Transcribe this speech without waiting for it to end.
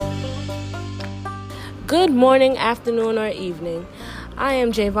Good morning, afternoon, or evening. I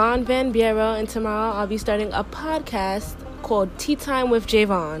am Javon and tomorrow I'll be starting a podcast called Tea Time with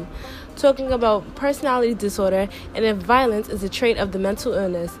Javon, talking about personality disorder and if violence is a trait of the mental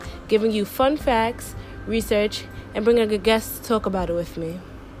illness, giving you fun facts, research, and bringing a guest to talk about it with me.